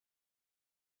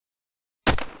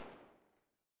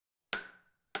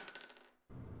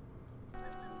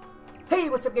Hey,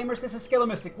 what's up gamers? This is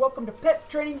Mystic. Welcome to Pet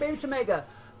Training Baby to Mega,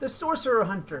 the Sorcerer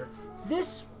Hunter.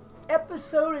 This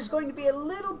episode is going to be a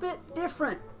little bit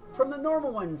different from the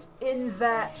normal ones in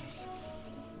that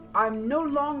I'm no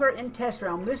longer in Test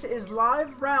Realm. This is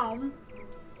Live Realm.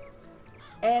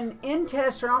 And in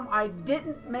Test Realm, I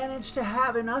didn't manage to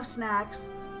have enough snacks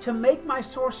to make my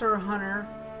Sorcerer Hunter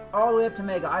all the way up to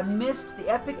Mega. I missed the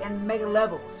Epic and Mega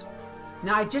levels.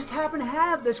 Now, I just happen to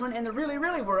have this one in the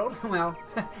really world. Well,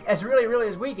 as really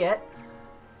as we get.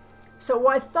 So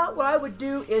what I thought what I would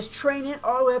do is train it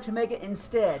all the way up to Mega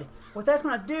instead. What that's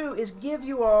going to do is give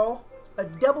you all a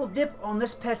double dip on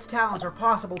this pet's talents, or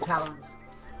possible talents.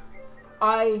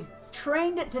 I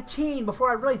trained it to teen before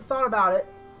I really thought about it.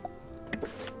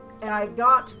 And I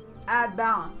got add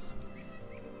balance.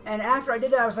 And after I did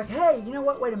that, I was like, hey, you know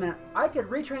what? Wait a minute. I could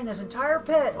retrain this entire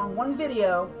pet on one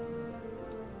video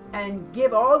and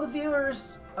give all the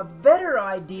viewers a better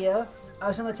idea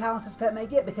of some of the talents this pet may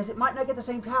get, because it might not get the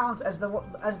same talents as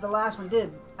the last one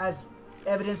did, as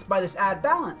evidenced by this add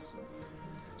balance.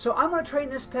 So I'm going to train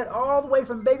this pet all the way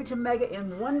from baby to Mega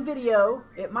in one video.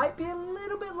 It might be a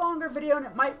little bit longer video, and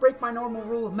it might break my normal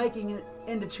rule of making it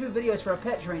into 2 videos for a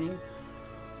pet training.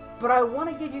 But I want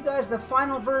to give you guys the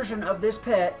final version of this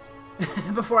pet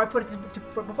before I put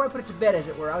it to bed, as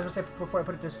it were. I was going to say before I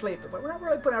put it to sleep, but we're not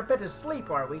really putting our pet to sleep,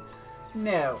 are we?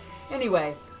 No.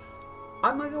 Anyway,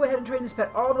 I'm going to go ahead and train this pet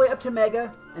all the way up to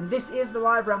Mega, and this is the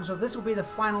live realm, so this will be the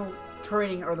final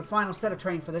training, or the final set of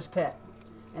training for this pet.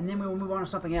 And then we will move on to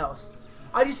something else.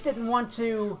 I just didn't want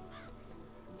to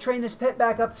train this pet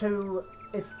back up to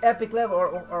its epic level,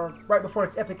 or right before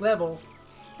its epic level,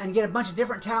 and get a bunch of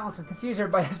different talents and confuse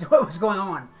everybody as to what was going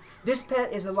on. This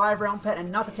pet is the live realm pet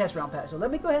and not the test realm pet. So let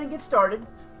me go ahead and get started,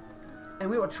 and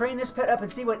we will train this pet up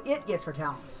and see what it gets for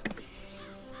talents.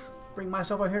 Bring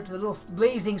myself over here to the little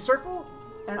blazing circle,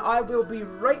 and I will be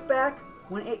right back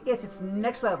when it gets its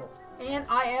next level. And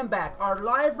I am back. Our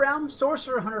live realm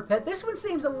Sorcerer Hunter pet. This one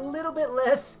seems a little bit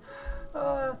less,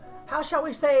 how shall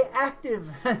we say, active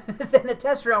than the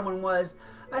test realm one was.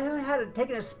 I haven't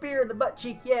taken a spear in the butt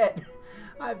cheek yet.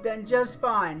 I've done just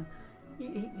fine.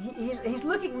 He's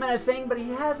looking menacing, but he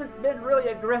hasn't been really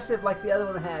aggressive like the other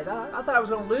one has. I thought I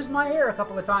was going to lose my hair a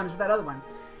couple of times with that other one.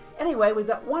 Anyway, we've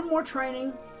got one more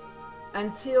training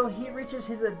until he reaches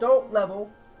his adult level.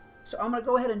 So I'm going to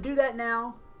go ahead and do that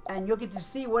now, and you'll get to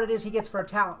see what it is he gets for a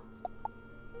talent.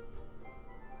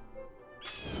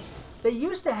 They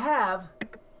used to have,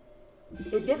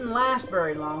 it didn't last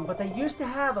very long, but they used to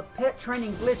have a pet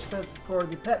training glitch for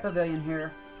the pet pavilion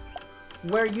here,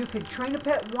 where you could train a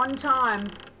pet one time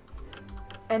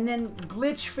and then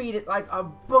glitch feed it like a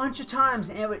bunch of times,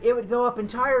 and it would go up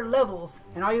entire levels,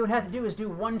 and all you would have to do is do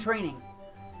one training.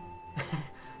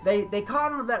 They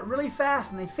caught on to that really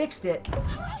fast and they fixed it,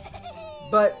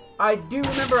 but I do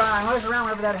remember I was around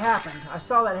whenever that happened. I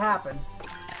saw that happen.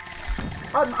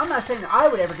 I'm not saying that I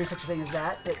would ever do such a thing as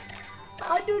that, but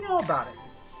I do know about it.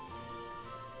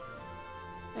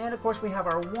 And of course we have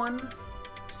our one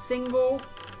single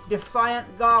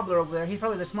defiant gobbler over there. He's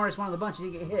probably the smartest one of the bunch. He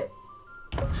didn't get hit.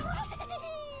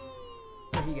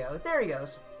 There he goes. There he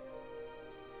goes.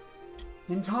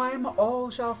 In time, all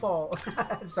shall fall.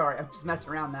 I'm sorry. I'm just messing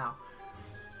around now.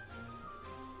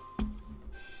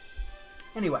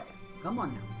 Anyway, come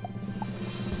on now.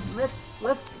 Let's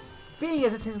being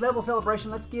as it's his level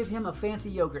celebration, let's give him a fancy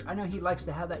yogurt. I know he likes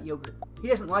to have that yogurt. He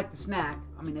doesn't like the snack,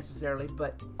 I mean necessarily,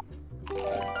 but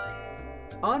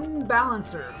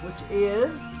Unbalancer, which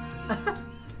is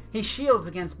he shields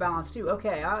against balance too.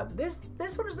 Okay, this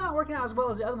one is not working out as well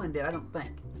as the other one did, I don't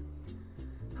think.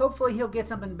 Hopefully he'll get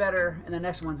something better and the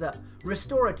next one's up.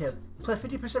 Restorative, plus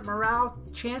 50% morale,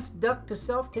 chance duck to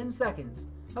self 10 seconds.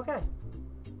 Okay.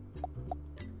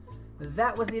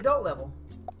 That was the adult level.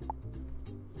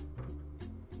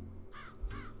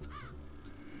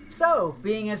 So,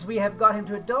 being as we have got him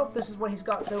to adult, this is what he's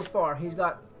got so far. He's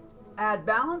got add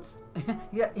balance.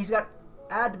 He's got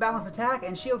add balance attack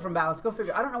and shield from balance. Go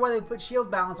figure. I don't know why they put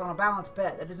shield balance on a balanced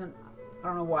pet. That isn't, I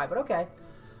don't know why, but okay.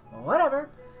 Well, whatever.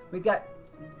 We got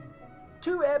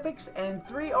 2 epics and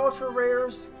 3 ultra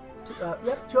rares.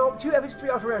 Yep, 2 epics, 3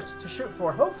 ultra rares to shoot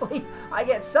for. Hopefully, I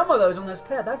get some of those on this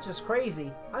pet. That's just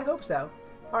crazy. I hope so.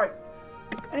 Alright.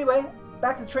 Anyway,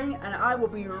 back to the training, and I will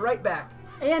be right back.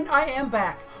 And I am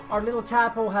back. Our little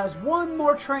tadpole has one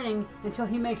more training until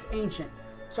he makes ancient.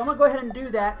 So I'm going to go ahead and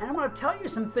do that, and I'm going to tell you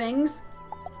some things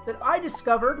that I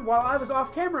discovered while I was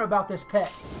off camera about this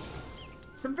pet.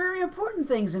 Some very important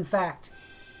things, in fact.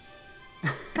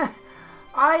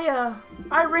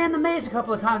 I ran the maze a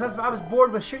couple of times. I was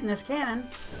bored with shooting this cannon,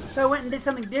 so I went and did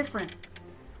something different.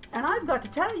 And I've got to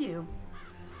tell you,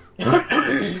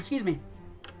 Excuse me.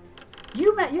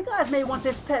 You guys may want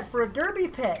this pet for a derby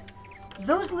pet.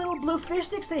 Those little blue fish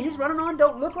sticks that he's running on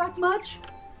don't look like much,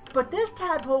 but this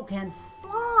tadpole can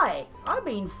fly. I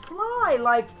mean fly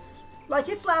like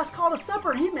its last call to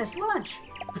supper and he missed lunch.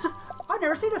 I've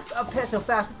never seen a pet so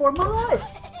fast before in my life.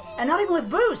 And not even with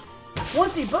boosts.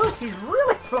 Once he boosts, he's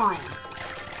really flying.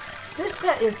 This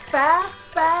pet is fast,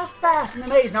 fast, fast in the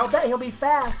maze. And I'll bet he'll be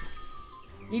fast.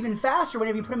 Even faster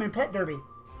whenever you put him in Pet Derby.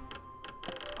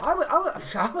 I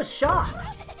was shocked.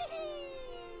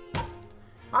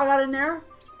 I got in there,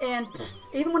 and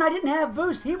even when I didn't have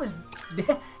boost, he was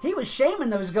shaming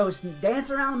those ghosts and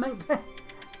dancing around and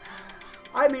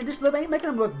I mean, just making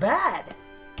them look bad.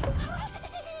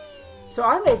 So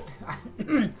I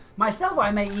may, myself, I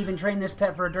may even train this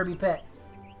pet for a derby pet.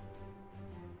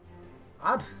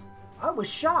 I was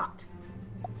shocked.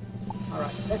 All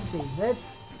right, let's see.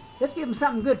 Let's give him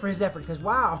something good for his effort, because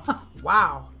wow,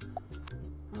 wow.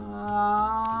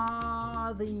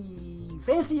 The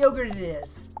fancy yogurt it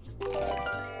is.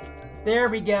 There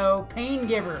we go. Pain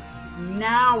giver.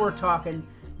 Now we're talking.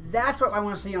 That's what I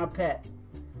want to see on a pet.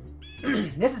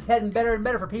 This is heading better and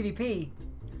better for PvP.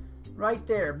 Right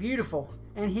there. Beautiful.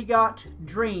 And he got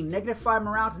Drain. -5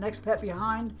 morale to next pet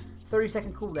behind.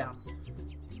 30-second cooldown.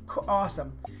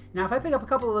 Awesome. Now if I pick up a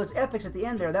couple of those epics at the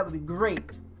end there, that would be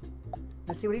great.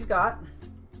 Let's see what he's got.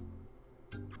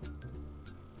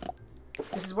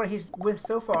 This is what he's with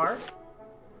so far.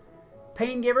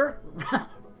 Pain giver.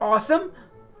 Awesome.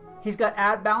 He's got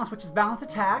add balance, which is balance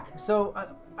attack. So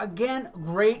again,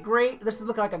 great. This is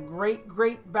looking like a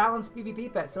great balanced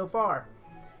PvP pet so far.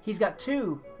 He's got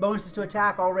 2 bonuses to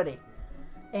attack already.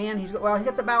 And he's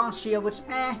got the balance shield, which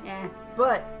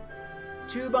but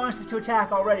 2 bonuses to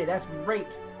attack already. That's great.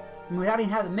 And without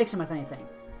even having to mix him with anything.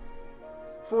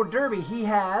 For Derby, he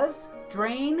has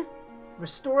Drain,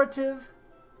 Restorative,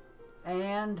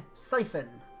 and Siphon.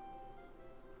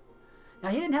 Now,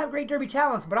 he didn't have great derby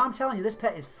talents, but I'm telling you, this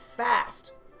pet is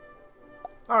fast.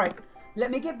 Alright,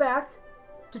 let me get back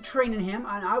to training him,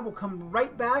 and I will come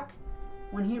right back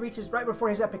when he reaches right before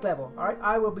his epic level. Alright,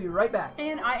 I will be right back.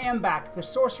 And I am back. The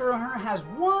Sorcerer Hunter has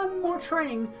 1 more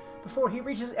training before he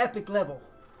reaches epic level.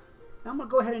 Now, I'm going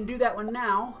to go ahead and do that one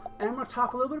now, and I'm going to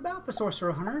talk a little bit about the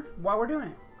Sorcerer Hunter while we're doing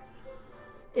it.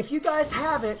 If you guys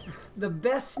have it, the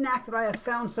best snack that I have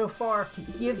found so far to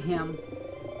give him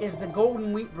is the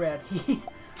golden wheat bread. He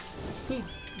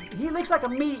looks like a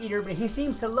meat eater, but he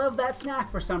seems to love that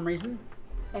snack for some reason.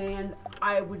 And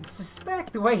I would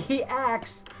suspect the way he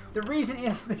acts, the reason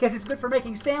is because it's good for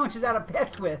making sandwiches out of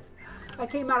pets with. I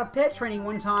came out of pet training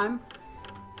one time,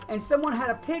 and someone had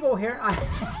a pig over here,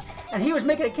 and he was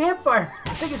making a campfire. I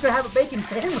think he's going to have a bacon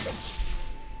sandwich.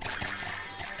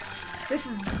 This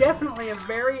is definitely a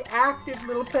very active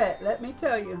little pet, let me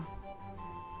tell you.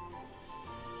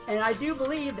 And I do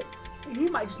believe that he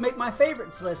might just make my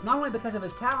favorites list, not only because of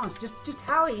his talents, just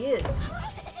how he is.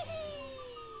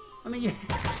 I mean,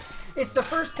 it's the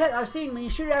first pet I've seen when you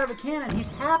shoot it out of a cannon. He's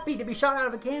happy to be shot out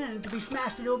of a cannon and to be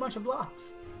smashed into a bunch of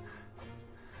blocks.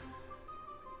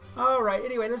 Alright,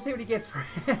 anyway, let's see what he gets for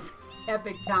his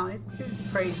epic talent.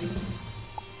 It's crazy.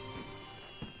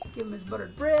 Give him his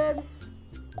buttered bread.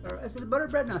 Or is it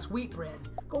buttered bread? No, it's wheat bread.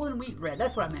 Golden wheat bread.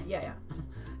 That's what I meant. Yeah.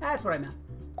 That's what I meant.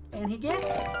 And he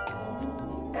gets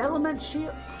Element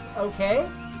Shield. Okay.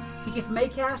 He gets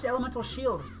Maycast Elemental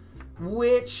Shield,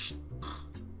 which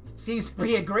seems to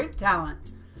be a great talent.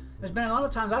 There's been a lot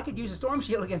of times I could use a Storm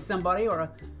Shield against somebody, or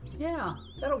a... Yeah,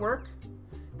 that'll work.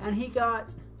 And he got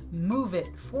Move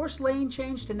It. Force lane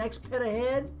change to next pet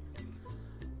ahead.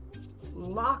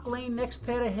 Lock lane next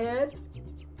pet ahead.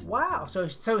 Wow, so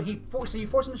you force him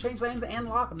to change lanes and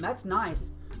lock him. That's nice.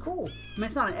 Cool. I mean,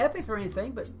 it's not an epic or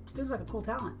anything, but still like a cool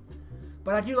talent.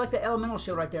 But I do like the Elemental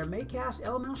Shield right there. May cast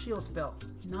Elemental Shield spell.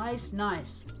 Nice.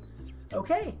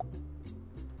 Okay.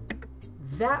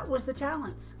 That was the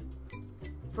talents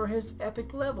for his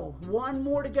epic level. 1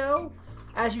 more to go.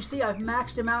 As you see, I've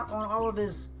maxed him out on all of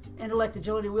his intellect,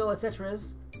 agility, will, etc.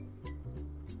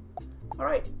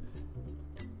 Alright.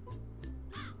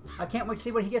 I can't wait to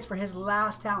see what he gets for his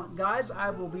last talent. Guys, I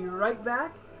will be right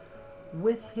back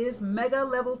with his mega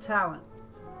level talent.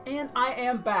 And I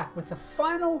am back with the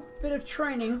final bit of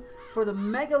training for the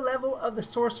mega level of the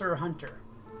Sorcerer Hunter.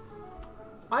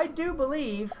 I do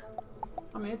believe,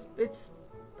 I mean,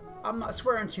 I'm not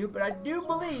swearing to, but I do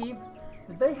believe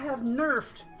that they have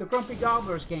nerfed the Grumpy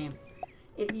Gobblers game.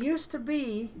 It used to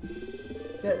be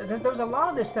that there was a lot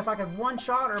of this stuff I could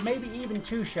 1-shot or maybe even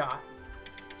 2-shot.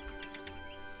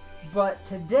 But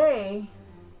today,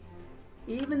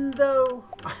 even though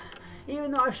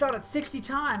I've shot it 60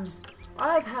 times,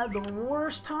 I've had the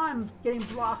worst time getting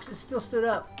blocks that still stood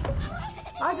up.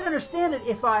 I can understand it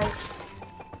if I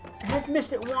had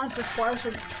missed it once or twice,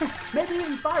 or maybe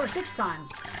even 5 or 6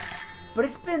 times. But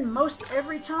it's been most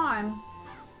every time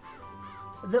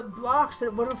the blocks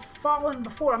that would have fallen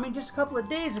before, I mean just a couple of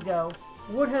days ago,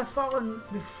 would have fallen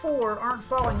before aren't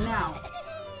falling now.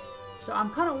 So I'm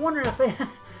kind of wondering if they,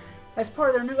 as part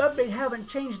of their new update, haven't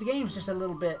changed the games just a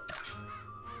little bit.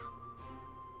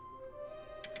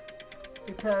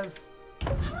 Because,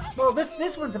 well,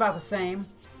 this one's about the same.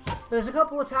 But there's a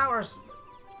couple of towers.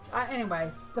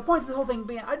 Anyway, the point of the whole thing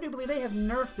being, I do believe they have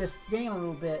nerfed this game a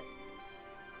little bit.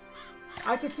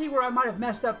 I could see where I might have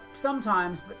messed up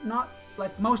sometimes, but not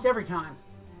like most every time.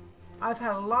 I've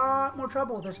had a lot more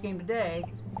trouble with this game today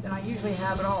than I usually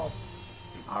have at all.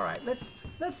 All right,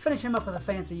 let's finish him up with a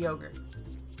fancy yogurt.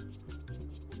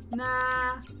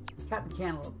 Nah, Captain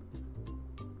Cantaloupe.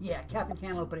 Yeah, Captain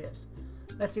Cantaloupe it is.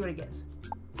 Let's see what he gets.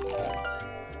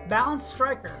 Balanced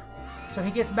Striker. So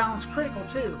he gets Balanced Critical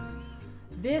too.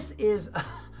 This is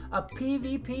a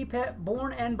PvP pet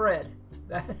born and bred.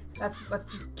 That's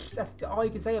all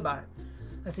you can say about it.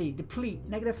 Let's see. Deplete.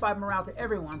 -5 morale to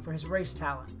everyone for his race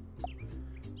talent.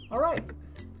 Alright.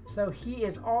 So he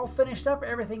is all finished up.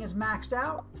 Everything is maxed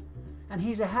out. And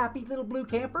he's a happy little blue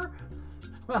camper.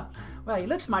 Well, he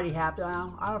looks mighty happy. I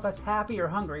don't know if that's happy or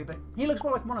hungry, but he looks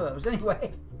more like one of those.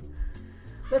 Anyway.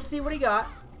 Let's see what he got.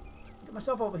 Get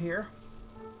myself over here.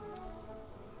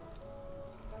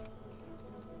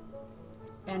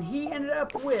 And he ended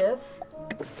up with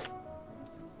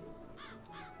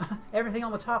everything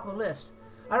on the top of the list.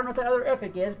 I don't know what that other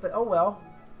epic is, but oh well.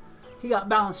 He got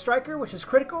Balanced Striker, which is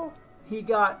critical. He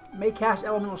got May Cast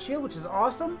Elemental Shield, which is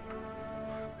awesome.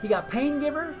 He got Pain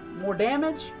Giver, more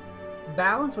damage.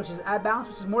 Balance, which is add balance,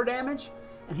 which is more damage.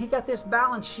 And he got this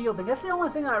Balance Shield thing. That's the only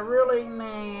thing that I really,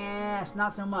 it's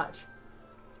not so much.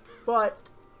 But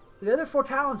the other 4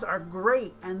 talents are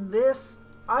great. And this,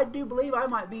 I do believe I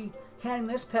might be handing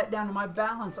this pet down to my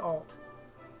Balance alt.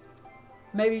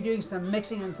 Maybe doing some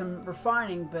mixing and some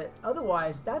refining, but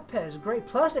otherwise, that pet is great.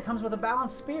 Plus, it comes with a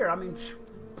Balanced Spear. I mean,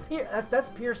 that's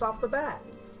Pierce off the bat.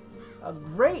 A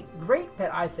great, great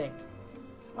pet, I think.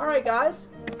 Alright, guys.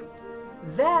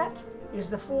 That is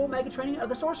the full Mega Training of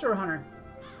the Sorcerer Hunter.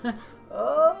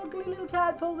 Ugly little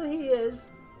tadpole that he is.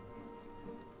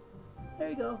 There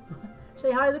you go.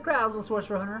 Say hi to the crowd, little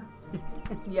Sorcerer Hunter.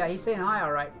 Yeah, he's saying hi,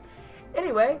 alright.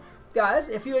 Anyway, guys,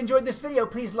 if you enjoyed this video,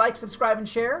 please like, subscribe, and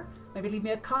share. Maybe leave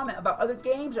me a comment about other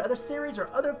games or other series or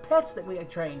other pets that we have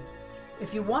trained.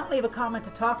 If you want, leave a comment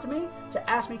to talk to me, to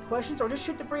ask me questions, or just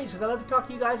shoot the breeze, because I love to talk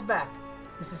to you guys back.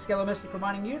 This is Skello Mystic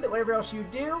reminding you that whatever else you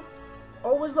do,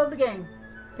 always love the game.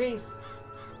 Peace.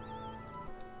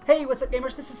 Hey, what's up,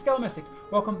 gamers? This is Skello Mystic.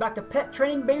 Welcome back to Pet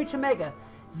Training Baby to Mega.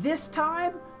 This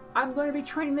time, I'm going to be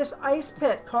training this ice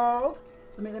pet called,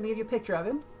 let me give you a picture of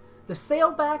him, the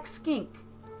Sailback Skink.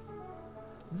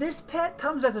 This pet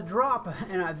comes as a drop,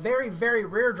 and a very, very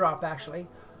rare drop, actually.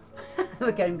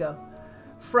 Look at him go.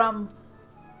 From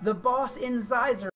the boss in Zyzer.